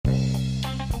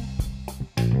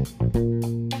Hey,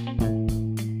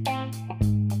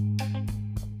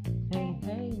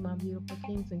 hey, my beautiful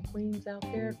kings and queens out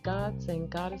there, gods and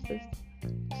goddesses.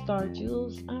 Starr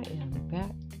Joulez, I am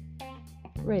back,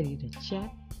 ready to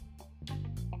chat.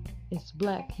 It's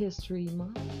Black History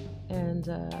Month, and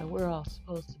we're all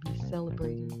supposed to be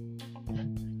celebrating.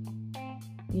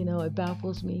 It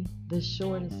baffles me, the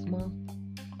shortest month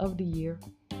of the year,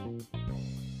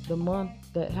 the month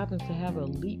that happens to have a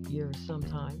leap year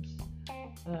sometimes.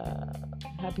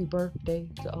 Happy birthday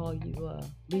to all you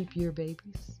leap year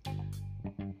babies.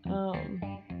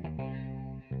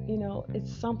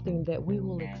 It's something that we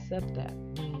will accept that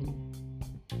when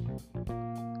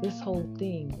this whole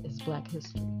thing is Black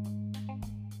history.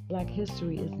 Black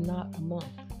history is not a month.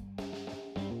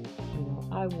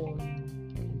 I will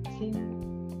continue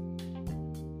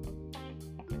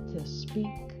to speak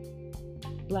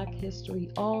Black history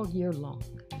all year long.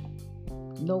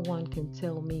 No one can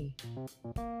tell me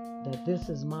that this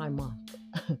is my month.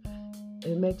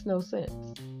 It makes no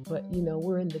sense. But,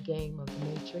 we're in the game of the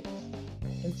Matrix.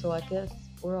 And so I guess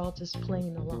we're all just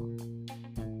playing along.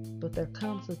 But there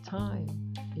comes a time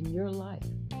in your life,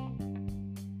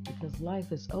 because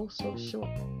life is oh so short,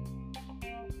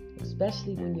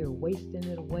 especially when you're wasting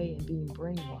it away and being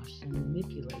brainwashed and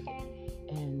manipulated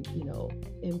and,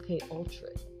 MK Ultra,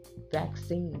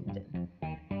 vaccinated, and,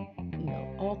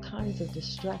 all kinds of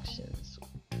distractions,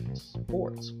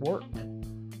 sports, work,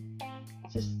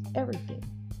 just everything.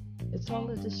 It's all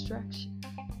a distraction.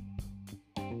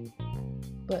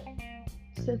 But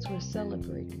since we're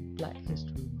celebrating Black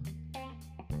History Month,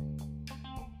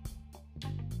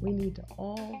 we need to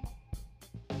all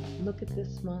look at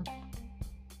this month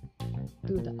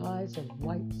through the eyes of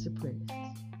white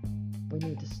supremacists. We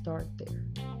need to start there.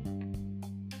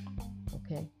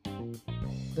 Okay?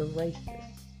 The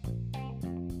racists.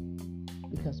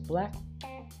 Because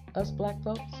us black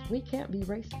folks, we can't be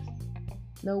racist.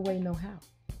 No way, no how.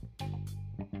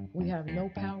 We have no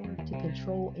power to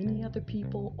control any other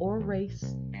people or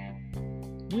race.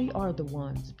 We are the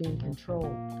ones being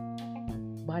controlled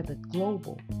by the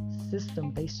global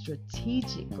system they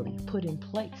strategically put in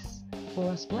place for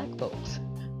us black folks.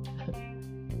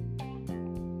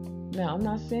 Now, I'm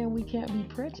not saying we can't be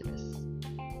prejudiced,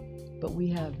 but we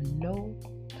have no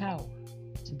power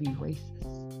to be racist.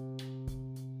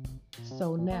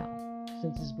 So now,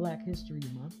 since it's Black History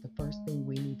Month, the first thing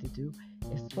we need to do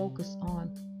is focus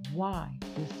on why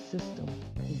this system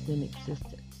is in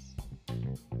existence.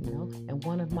 And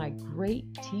one of my great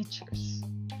teachers,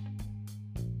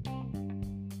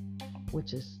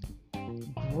 which is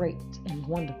great and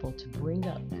wonderful to bring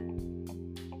up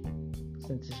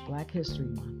since it's Black History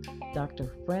Month, Dr.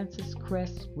 Frances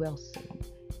Cress Welsing.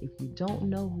 If you don't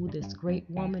know who this great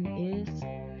woman is,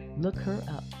 look her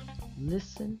up,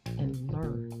 listen, and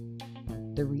learn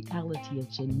the reality of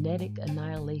genetic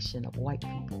annihilation of white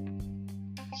people.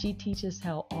 She teaches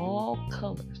how all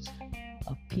colors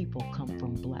of people come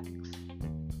from blacks.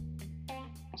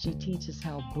 She teaches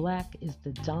how black is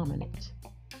the dominant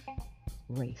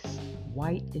race.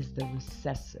 White is the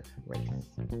recessive race.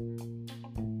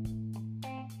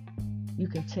 You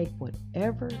can take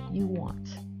whatever you want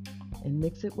and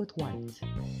mix it with white,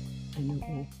 and it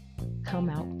will come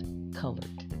out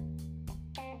colored.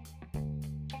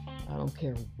 I don't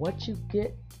care what you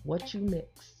get, what you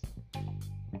mix.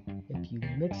 If you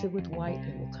mix it with white,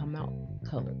 it will come out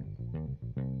colored.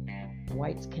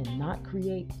 Whites cannot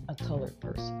create a colored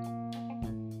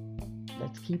person.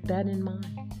 Let's keep that in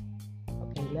mind.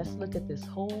 Okay, let's look at this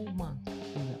whole month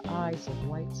through the eyes of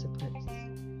white supremacists.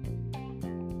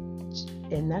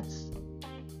 And that's,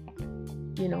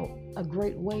 a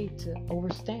great way to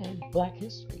understand Black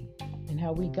history and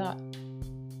how we got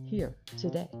here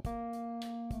today.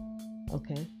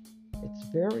 Okay, it's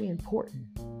very important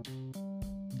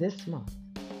this month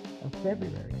of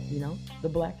February, the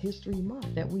Black History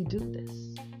Month, that we do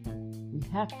this. We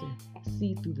have to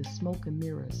see through the smoke and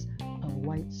mirrors of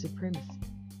white supremacy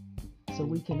so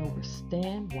we can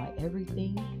understand why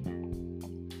everything,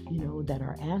 that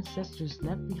our ancestors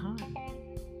left behind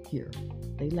here.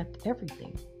 They left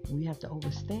everything. We have to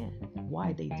understand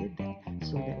why they did that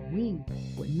so that we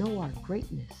would know our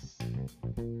greatness.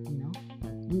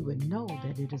 We would know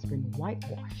that it has been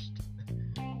whitewashed.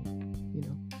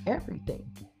 Everything.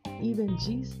 Even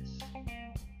Jesus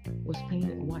was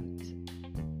painted white.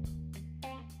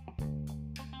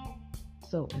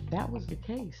 So if that was the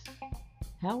case,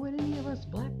 how would any of us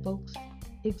black folks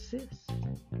exist?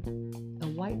 A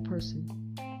white person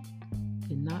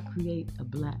cannot create a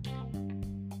black,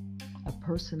 a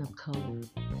person of color.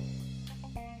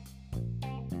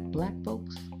 Black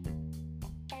folks,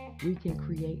 we can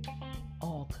create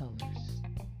all colors.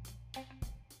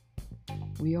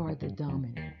 We are the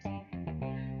dominant.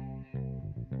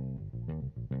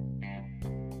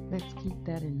 Let's keep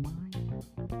that in mind.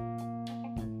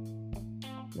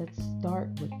 Let's start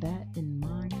with that in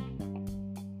mind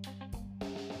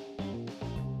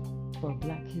for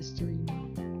Black History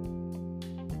Month.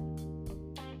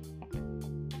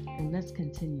 And let's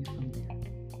continue from there.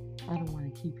 I don't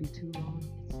want to keep you too long.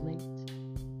 It's late.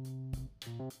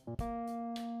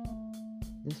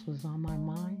 This was on my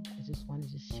mind. I just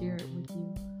wanted to share it with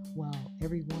you while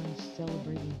everyone's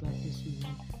celebrating Black History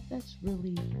Month. Let's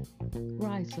really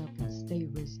rise up and stay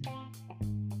risen.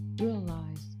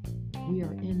 Realize we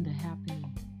are in the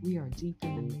happening. We are deep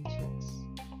in the matrix.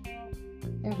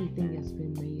 Everything has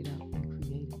been made up and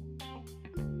created.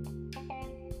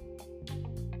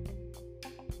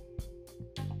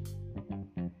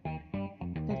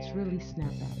 Let's really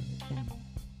snap out of it, family.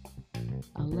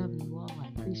 I love you all. I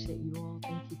appreciate you all.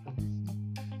 Thank you for listening.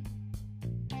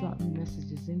 Drop me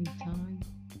messages anytime.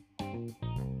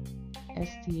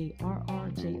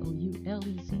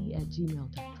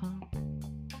 starrjoulez@gmail.com.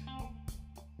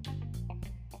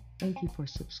 Thank you for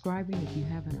subscribing. If you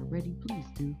haven't already, please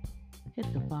do.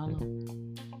 Hit the follow.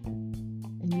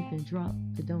 And you can drop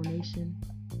a donation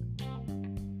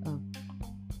of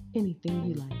anything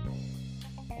you like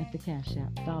at the Cash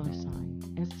App,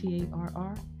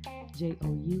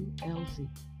 $StarrJoulez.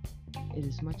 It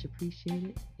is much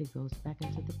appreciated. It goes back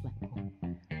into the platform.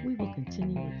 We will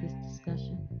continue with this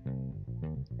discussion.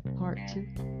 Part 2.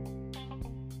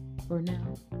 For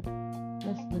now,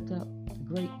 let's look up the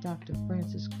great Dr.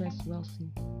 Frances Cress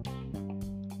Welsing.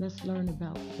 Let's learn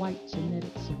about white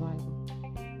genetic survival.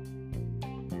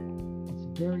 It's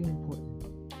very important.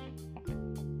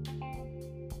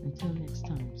 Until next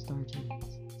time, Starr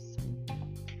Joulez signing out.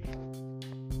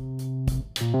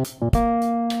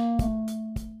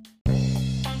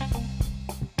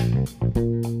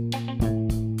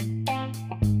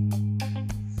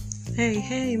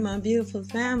 Hey, my beautiful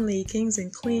family, kings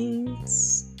and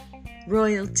queens,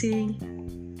 royalty,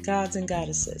 gods and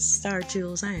goddesses. Starr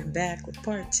Joulez, I am back with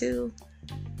part 2.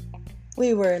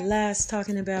 We were last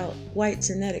talking about white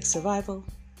genetic survival.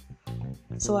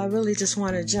 So I really just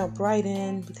want to jump right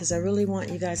in because I really want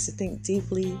you guys to think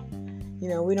deeply. You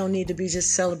know, we don't need to be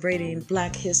just celebrating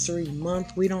Black History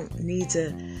Month. We don't need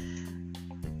to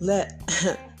let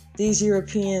these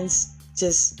Europeans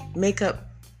just make up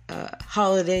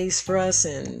holidays for us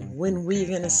and when we're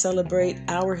going to celebrate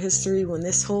our history when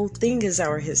this whole thing is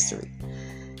our history.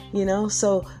 You know,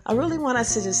 so I really want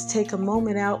us to just take a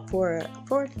moment out for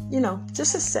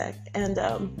just a sec and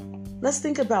let's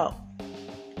think about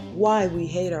why we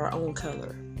hate our own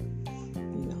color.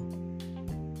 You know,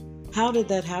 how did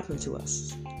that happen to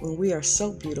us when we are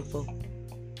so beautiful?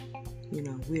 You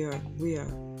know, we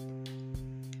are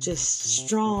just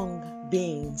strong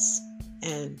beings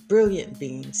and brilliant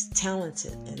beings,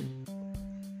 talented, and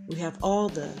we have all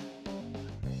the,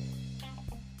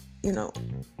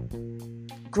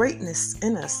 greatness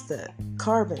in us, the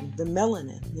carbon, the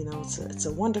melanin. You know, it's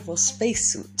a wonderful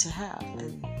spacesuit to have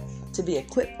and to be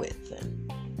equipped with, and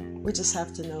we just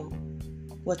have to know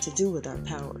what to do with our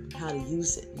power, and how to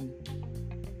use it, and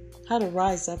how to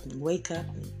rise up and wake up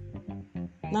and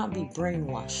not be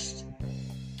brainwashed.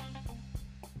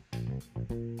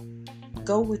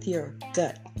 Go with your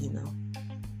gut,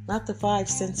 not the 5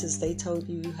 senses they told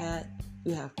you you had.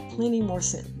 You have plenty more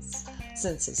senses.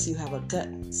 You have a gut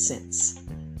sense.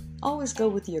 Always go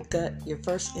with your gut, your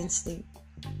first instinct.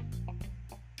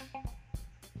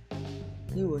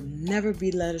 You will never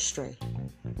be led astray.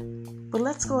 But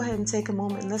let's go ahead and take a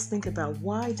moment and let's think about,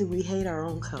 why do we hate our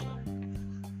own color?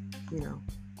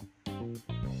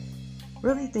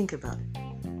 Really think about it.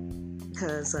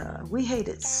 Because we hate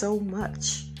it so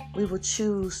much, we will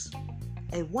choose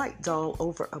a white doll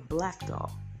over a black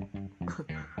doll.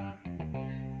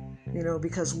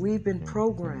 Because we've been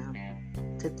programmed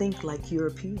to think like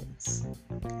Europeans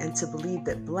and to believe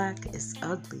that black is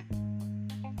ugly.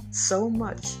 So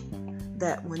much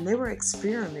that when they were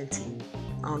experimenting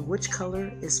on which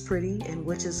color is pretty and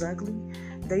which is ugly,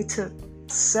 they took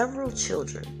several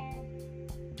children,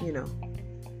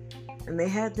 and they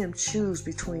had them choose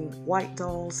between white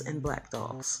dolls and black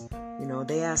dolls.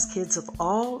 They asked kids of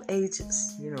all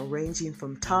ages, ranging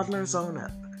from toddlers on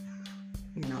up.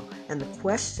 And the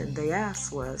question they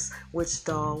asked was, which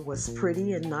doll was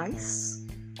pretty and nice?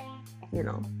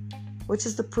 Which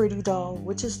is the pretty doll?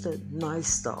 Which is the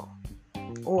nice doll?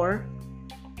 Or,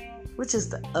 which is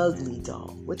the ugly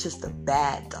doll? Which is the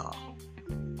bad doll?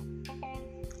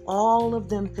 All of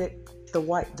them picked the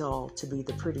white doll to be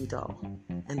the pretty doll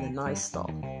and the nice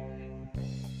doll.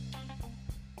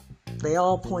 They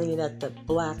all pointed at the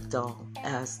black doll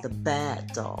as the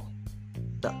bad doll,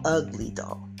 the ugly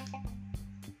doll.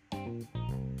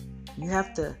 You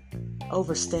have to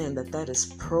understand that that is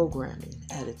programming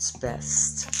at its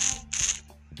best.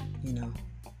 You know,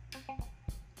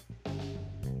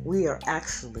 we are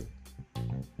actually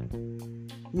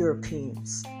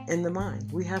Europeans in the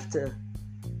mind. We have to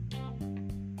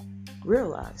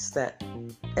realize that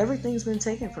everything's been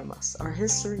taken from us. Our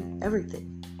history,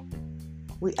 everything.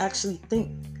 We actually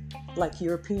think like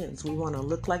Europeans. We want to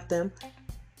look like them.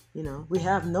 You know, we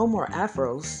have no more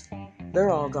afros. They're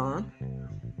all gone.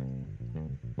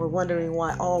 We're wondering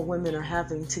why all women are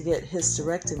having to get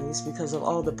hysterectomies because of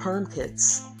all the perm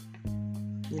kits.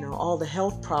 You know, all the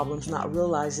health problems, not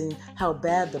realizing how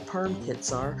bad the perm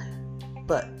kits are.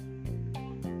 But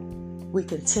we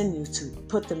continue to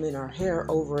put them in our hair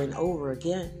over and over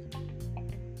again.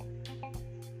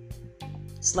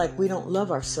 It's like we don't love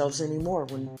ourselves anymore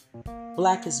when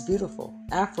black is beautiful.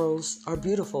 Afros are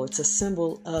beautiful. It's a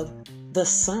symbol of the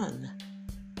sun.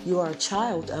 You are a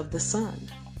child of the sun.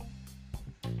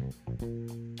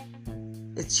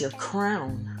 It's your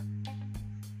crown.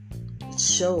 It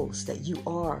shows that you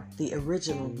are the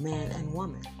original man and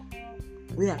woman.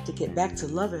 We have to get back to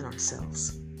loving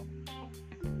ourselves.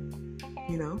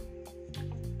 You know,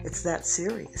 it's that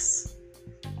serious.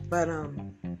 But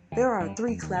there are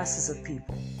 3 classes of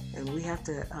people, and we have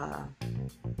to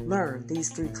learn these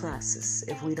 3 classes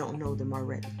if we don't know them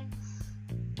already.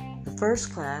 The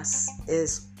first class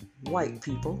is white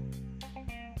people.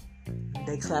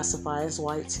 They classify as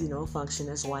whites, you know, function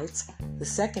as whites. The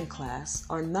second class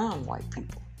are non-white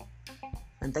people,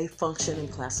 and they function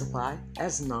and classify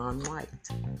as non-white.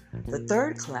 The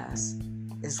third class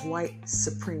is white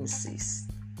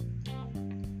supremacists,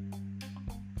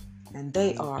 and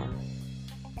they are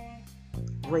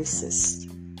racist.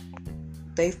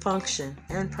 They function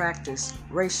and practice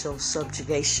racial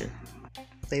subjugation.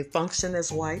 They function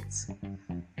as whites,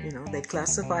 you know, they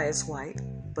classify as white,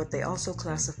 but they also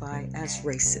classify as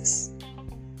racist.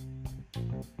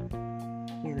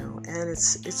 You know, and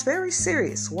it's very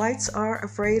serious. Whites are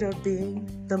afraid of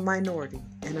being the minority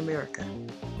in America.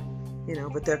 You know,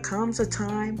 but there comes a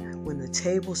time when the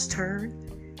tables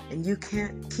turn and you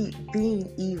can't keep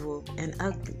being evil and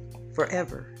ugly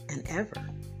forever and ever.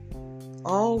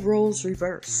 All roles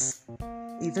reverse.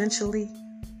 Eventually,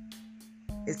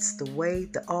 it's the way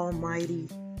the Almighty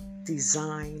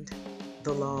designed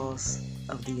the laws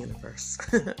of the universe.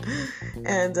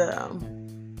 And,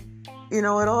 you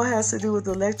know, it all has to do with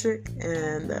electric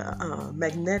and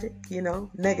magnetic, you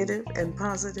know, negative and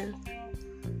positive.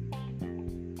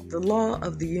 The law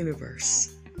of the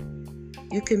universe.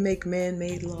 You can make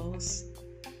man-made laws,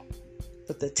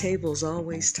 but the tables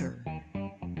always turn.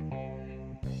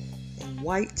 And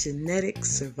white genetic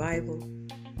survival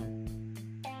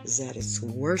is at its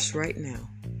worst right now.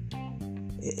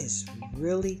 It is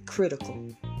really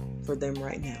critical for them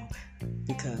right now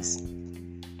because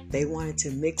they wanted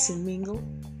to mix and mingle,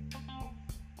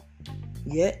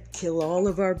 yet kill all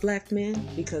of our black men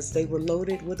because they were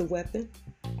loaded with a weapon.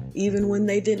 Even when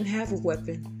they didn't have a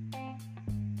weapon,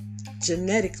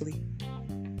 genetically,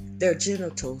 their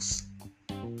genitals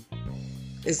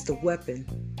is the weapon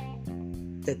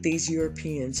that these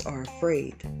Europeans are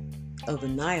afraid of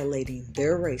annihilating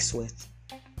their race with.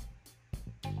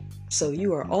 So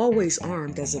you are always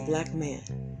armed as a black man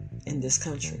in this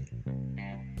country,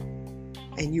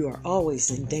 and you are always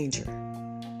in danger.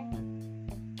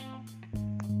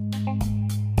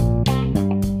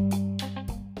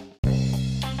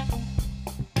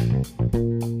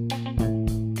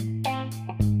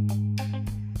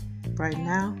 Right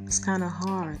now, it's kind of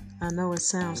hard. I know it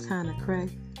sounds kind of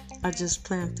crazy. I just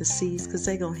plant the seeds because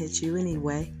they're going to hit you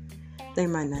anyway. They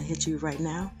might not hit you right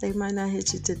now. They might not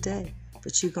hit you today.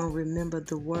 But you're going to remember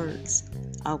the words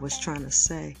I was trying to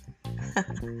say.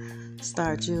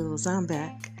 Starr Joulez, I'm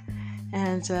back.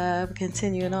 And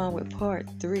continuing on with part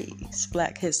 3, it's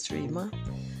Black History Month.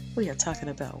 We are talking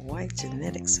about white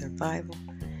genetic survival.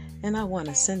 And I want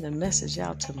to send a message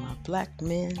out to my black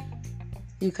men.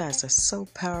 You guys are so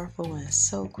powerful and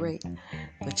so great,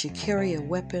 but you carry a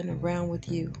weapon around with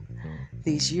you.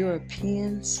 These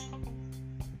Europeans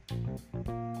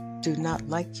do not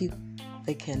like you.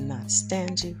 They cannot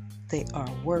stand you. They are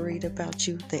worried about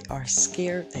you. They are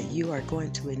scared that you are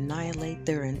going to annihilate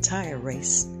their entire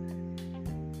race.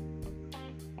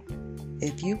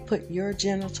 If you put your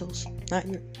genitals, not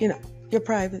your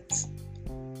privates,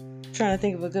 I'm trying to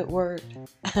think of a good word,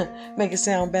 make it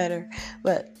sound better,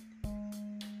 but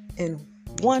in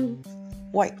one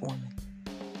white woman,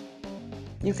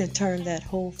 you can turn that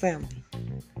whole family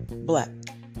black.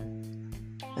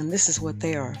 And this is what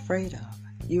they are afraid of.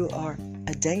 You are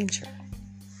a danger.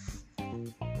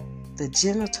 the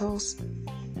genitals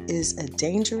is a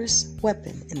dangerous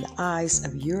weapon in the eyes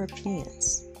of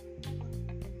Europeans.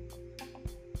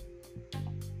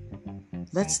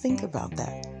 Let's think about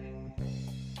that.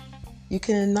 You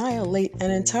can annihilate an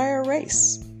entire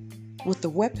race with the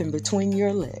weapon between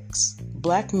your legs,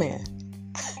 black man.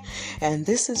 And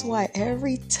this is why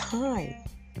every time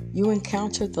you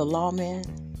encounter the lawman,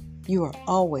 you are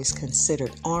always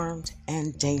considered armed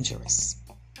and dangerous.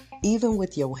 Even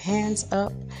with your hands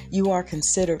up, you are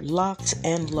considered locked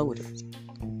and loaded.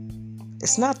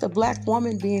 It's not the black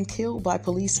woman being killed by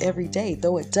police every day,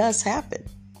 though it does happen,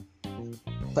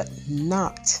 but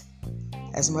not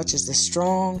as much as the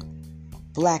strong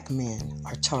black men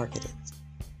are targeted.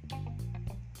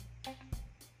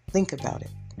 Think about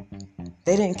it.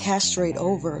 They didn't castrate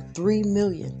over 3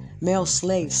 million male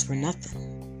slaves for nothing.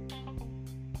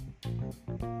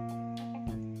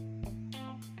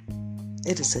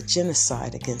 It is a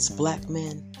genocide against black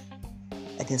men,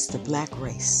 against the black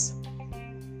race.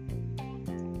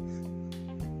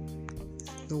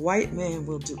 The white man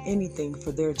will do anything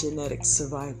for their genetic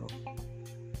survival.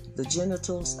 The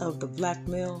genitals of the black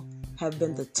male have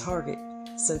been the target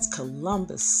since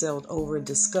Columbus sailed over and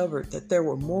discovered that there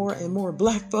were more and more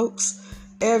black folks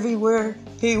everywhere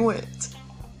he went.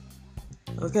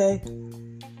 Okay?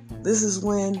 This is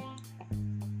when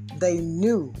they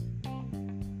knew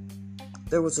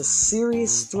there was a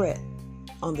serious threat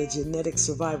on the genetic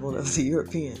survival of the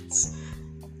Europeans,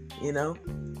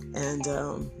 and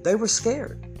they were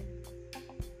scared,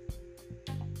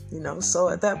 so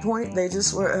at that point they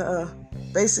just were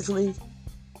basically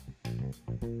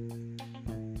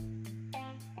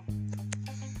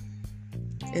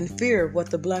in fear of what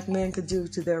the black man could do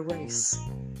to their race.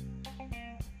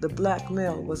 The black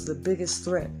male was the biggest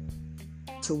threat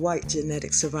to white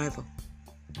genetic survival.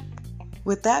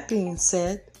 With that being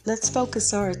said, let's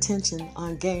focus our attention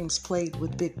on games played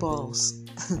with big balls.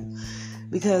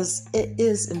 Because it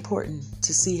is important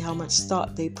to see how much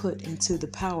thought they put into the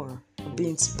power of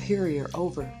being superior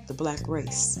over the black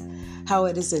race. How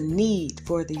it is a need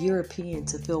for the European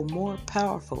to feel more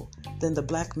powerful than the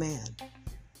black man.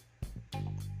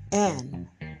 And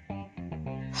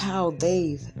how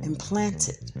they've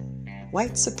implanted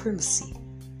white supremacy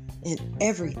in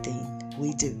everything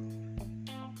we do.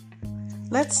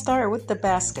 Let's start with the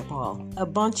basketball. A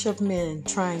bunch of men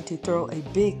trying to throw a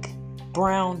big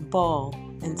brown ball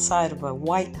inside of a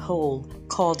white hole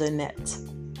called a net.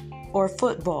 Or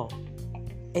football.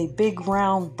 A big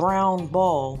round brown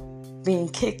ball being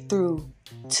kicked through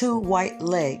 2 white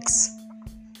legs.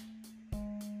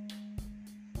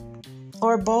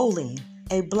 Or bowling.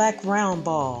 A black round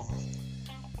ball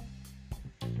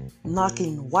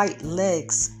knocking white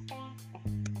legs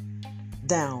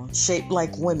down shaped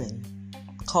like women,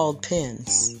 called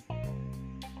pins.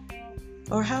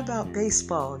 Or how about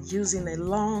baseball, using a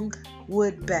long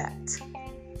wood bat,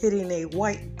 hitting a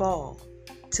white ball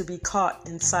to be caught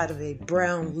inside of a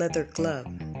brown leather glove.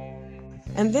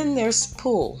 And then there's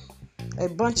pool, a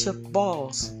bunch of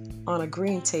balls on a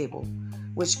green table,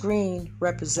 which green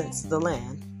represents the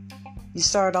land. You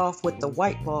start off with the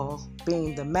white ball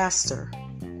being the master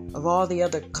of all the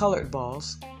other colored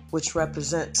balls, which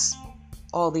represents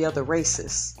all the other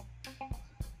races.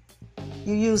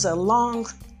 You use a long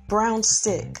brown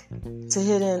stick to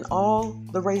hit in all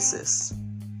the races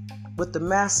with the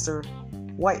master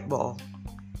white ball.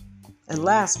 And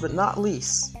last but not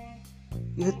least,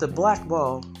 you hit the black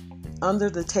ball under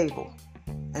the table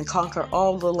and conquer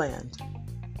all the land,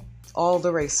 all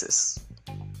the races.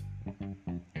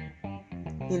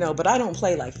 But I don't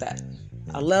play like that.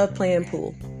 I love playing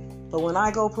pool. But when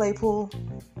I go play pool,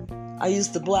 I use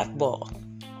the black ball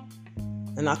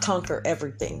and I conquer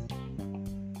everything.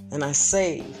 And I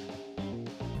save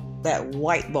that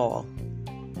white ball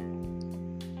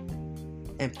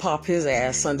and pop his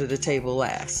ass under the table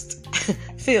last.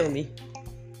 Feel me?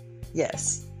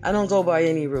 Yes, I don't go by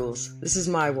any rules. This is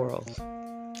my world.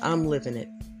 I'm living it.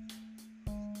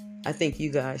 I think you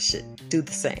guys should do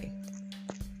the same.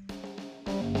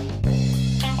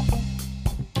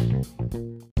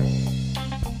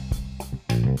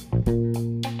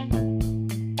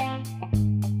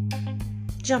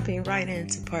 Jumping right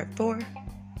into part 4,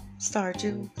 Starr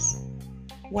Joulez,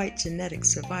 White Genetic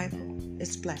Survival.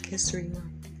 It's Black History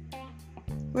Month.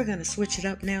 We're going to switch it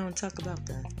up now and talk about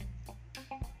the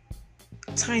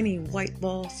tiny white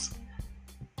balls,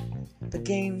 the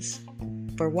games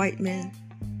for white men.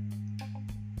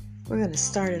 We're going to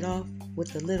start it off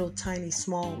with the little tiny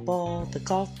small ball, the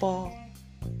golf ball.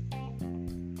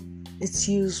 It's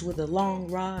used with a long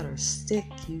rod or stick.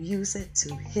 You use it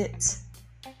to hit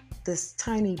this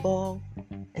tiny ball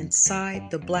inside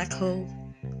the black hole.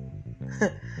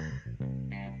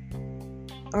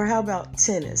 Or how about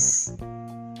tennis?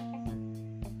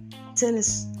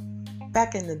 Tennis,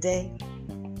 back in the day,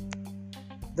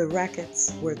 the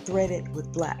rackets were threaded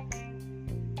with black,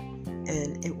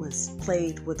 and it was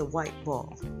played with a white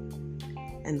ball.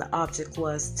 And the object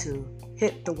was to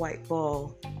hit the white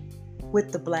ball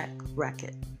with the black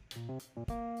racket.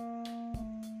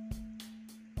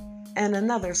 And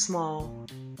another small,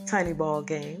 tiny ball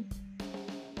game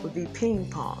would be ping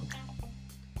pong.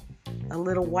 A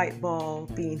little white ball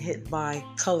being hit by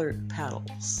colored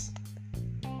paddles.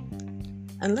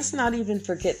 And let's not even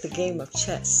forget the game of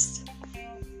chess.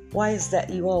 Why is that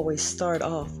you always start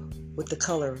off with the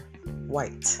color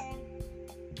white?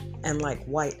 And like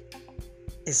white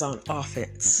is on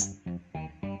offense,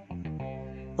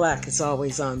 black is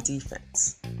always on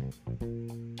defense.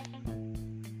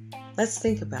 Let's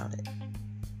think about it.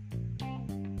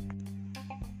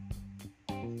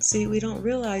 See, we don't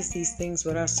realize these things,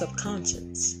 but our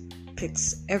subconscious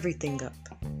picks everything up.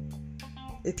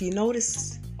 If you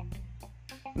notice,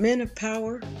 men of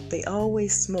power, they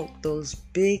always smoke those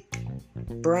big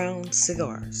brown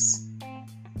cigars.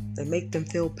 They make them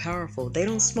feel powerful. They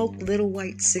don't smoke little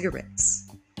white cigarettes.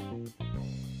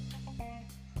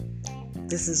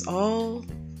 This is all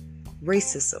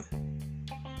racism.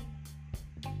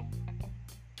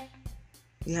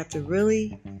 You have to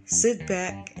really sit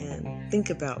back and think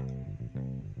about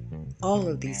all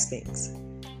of these things.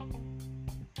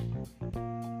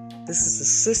 This is a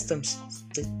system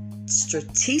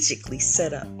strategically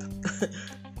set up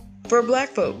for black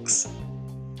folks.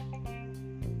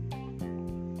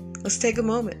 Let's take a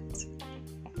moment.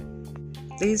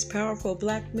 These powerful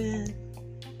black men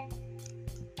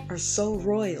are so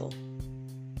royal,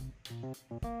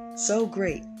 so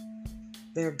great.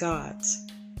 They're gods.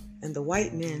 And the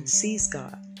white man sees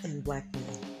God in black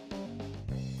men.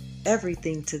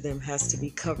 Everything to them has to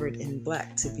be covered in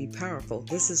black to be powerful.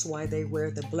 This is why they wear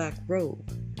the black robe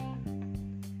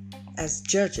as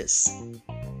judges.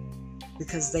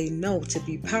 Because they know to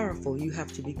be powerful, you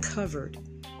have to be covered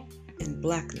in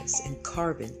blackness and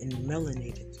carbon and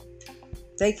melanated.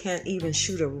 They can't even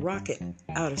shoot a rocket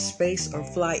out of space or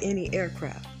fly any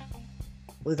aircraft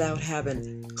without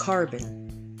having carbon,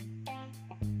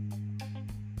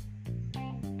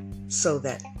 so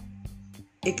that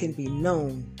it can be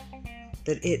known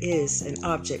that it is an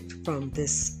object from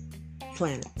this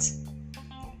planet.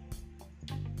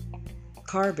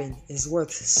 Carbon is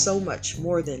worth so much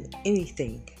more than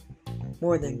anything,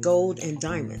 more than gold and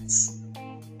diamonds.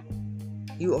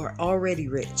 You are already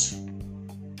rich.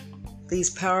 These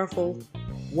powerful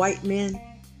white men,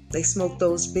 they smoke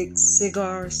those big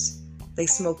cigars, they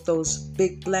smoke those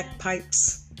big black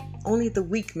pipes. Only the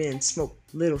weak men smoke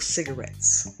little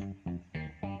cigarettes.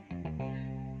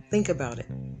 Think about it.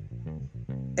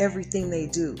 Everything they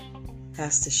do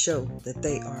has to show that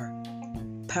they are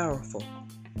powerful,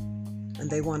 and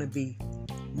they want to be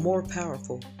more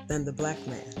powerful than the black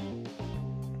man.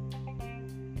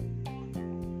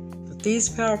 But these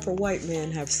powerful white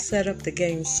men have set up the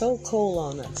game so cold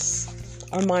on us.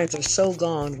 Our minds are so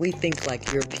gone, we think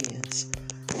like Europeans.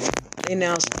 They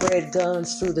now spread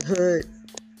guns through the hood,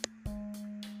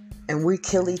 and we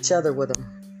kill each other with them.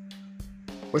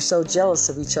 We're so jealous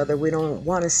of each other, we don't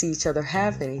want to see each other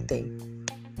have anything.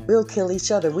 We'll kill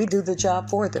each other. We do the job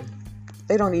for them.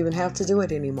 They don't even have to do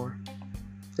it anymore.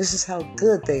 This is how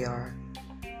good they are.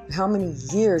 How many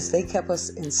years they kept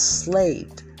us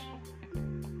enslaved.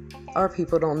 Our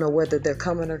people don't know whether they're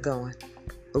coming or going.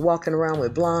 We're walking around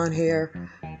with blonde hair.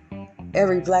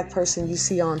 Every black person you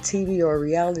see on TV or a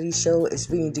reality show is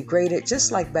being degraded,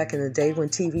 just like back in the day when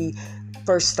TV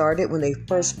first started. When they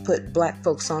first put black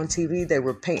folks on TV, they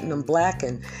were painting them black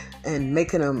and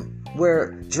making them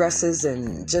wear dresses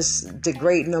and just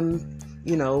degrading them,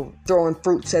 throwing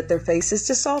fruits at their faces,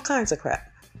 just all kinds of crap.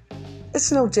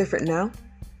 It's no different now.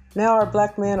 Now our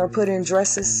black men are put in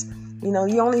dresses.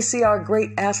 You only see our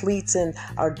great athletes and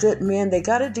our good men. They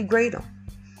got to degrade them.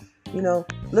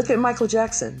 Look at Michael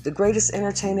Jackson, the greatest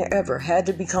entertainer ever, had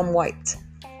to become white.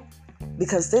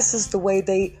 Because this is the way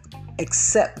they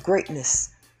accept greatness.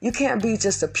 You can't be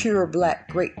just a pure black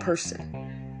great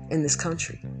person in this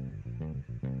country.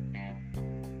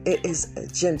 It is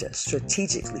agenda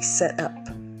strategically set up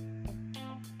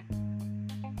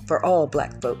for all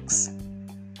black folks.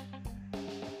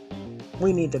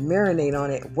 We need to marinate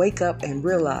on it, wake up and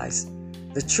realize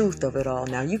the truth of it all.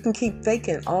 Now, you can keep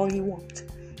faking all you want.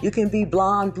 You can be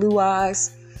blonde, blue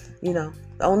eyes. The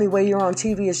only way you're on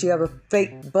TV is you have a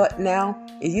fake butt now.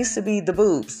 It used to be the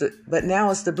boobs, but now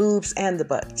it's the boobs and the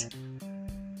butt.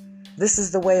 This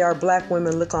is the way our black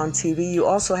women look on TV. You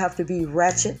also have to be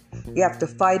ratchet. You have to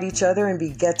fight each other and be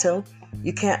ghetto.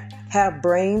 You can't have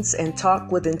brains and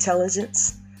talk with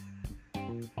intelligence.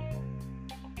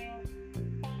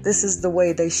 This is the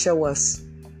way they show us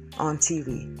on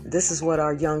TV. This is what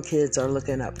our young kids are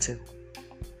looking up to.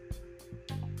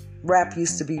 Rap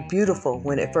used to be beautiful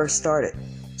when it first started.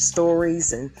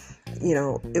 Stories and,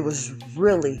 it was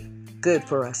really good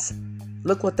for us.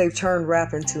 Look what they've turned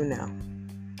rap into now.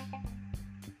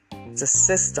 It's a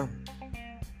system.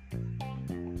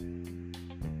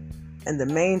 And the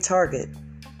main target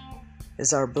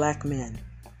is our black men.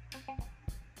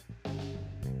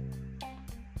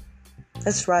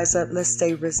 Let's rise up. Let's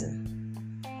stay risen.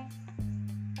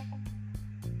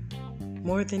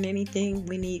 More than anything,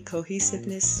 we need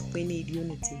cohesiveness. We need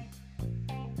unity.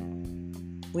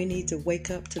 We need to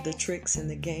wake up to the tricks and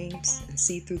the games and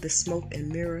see through the smoke and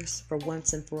mirrors for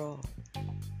once and for all.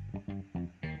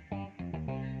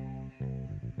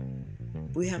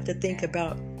 We have to think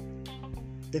about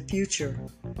the future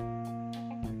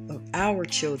of our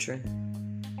children,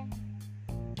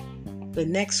 the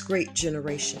next great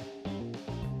generation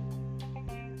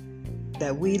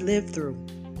that we lived through.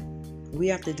 We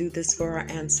have to do this for our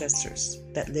ancestors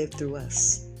that lived through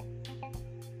us.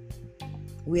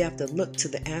 We have to look to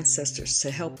the ancestors to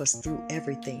help us through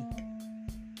everything.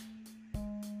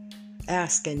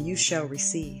 Ask and you shall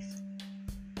receive.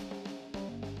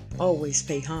 Always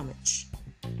pay homage.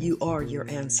 You are your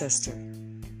ancestor.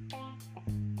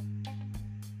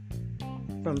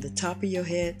 From the top of your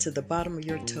head to the bottom of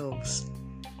your toes,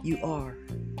 you are.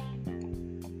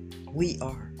 We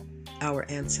are our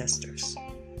ancestors.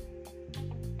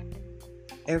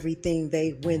 Everything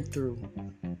they went through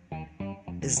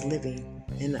is living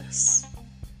in us.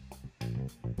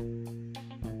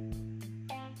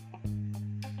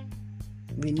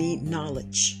 We need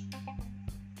knowledge.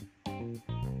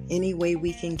 Any way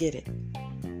we can get it.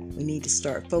 We need to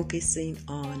start focusing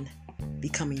on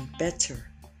becoming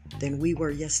better than we were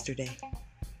yesterday.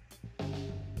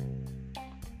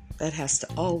 That has to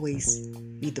always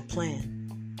be the plan.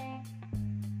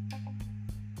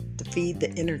 To feed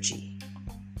the energy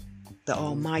the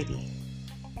Almighty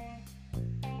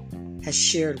has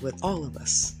shared with all of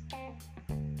us.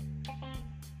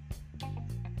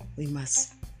 We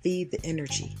must feed the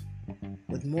energy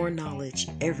with more knowledge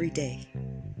every day,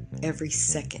 every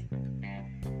second.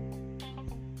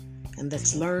 And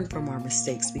let's learn from our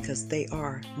mistakes because they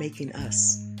are making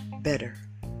us better.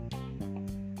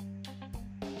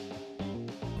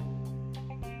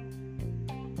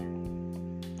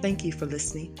 Thank you for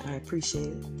listening. I appreciate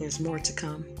it. There's more to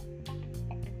come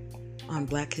on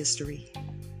Black History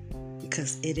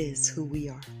because it is who we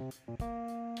are.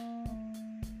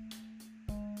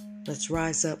 Let's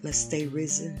rise up. Let's stay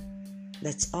risen.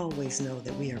 Let's always know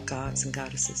that we are gods and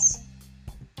goddesses.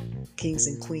 Kings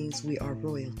and queens, we are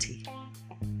royalty.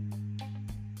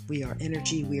 We are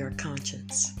energy, we are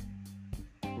conscience.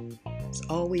 So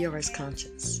all we are is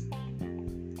conscience.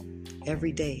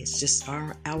 Every day it's just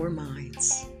our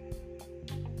minds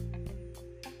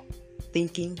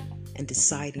thinking and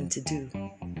deciding to do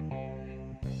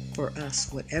for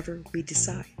us whatever we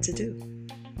decide to do.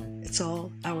 It's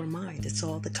all our mind. It's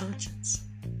all the conscience.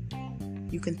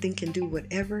 You can think and do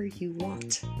whatever you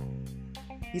want.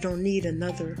 You don't need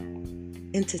another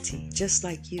entity just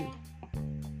like you,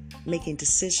 making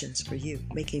decisions for you,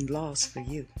 making laws for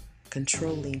you,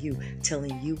 controlling you,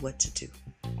 telling you what to do,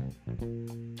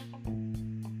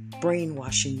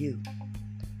 brainwashing you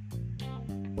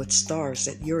with stars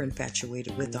that you're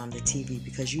infatuated with on the TV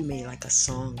because you made like a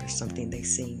song or something they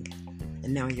sing,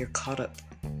 and now you're caught up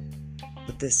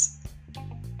with this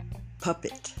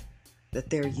puppet that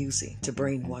they're using to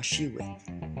brainwash you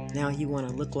with. Now you want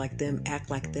to look like them, act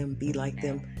like them, be like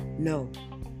them. No,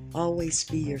 always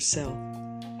be yourself.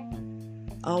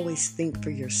 Always think for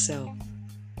yourself.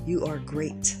 You are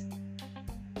great.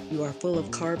 You are full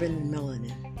of carbon and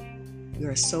melanin. You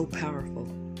are so powerful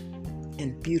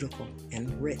and beautiful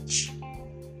and rich.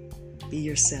 Be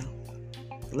yourself.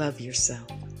 Love yourself.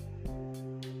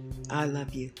 I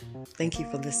love you. Thank you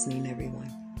for listening,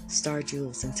 everyone. Starr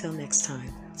Joulez. Until next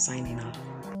time, signing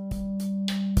off.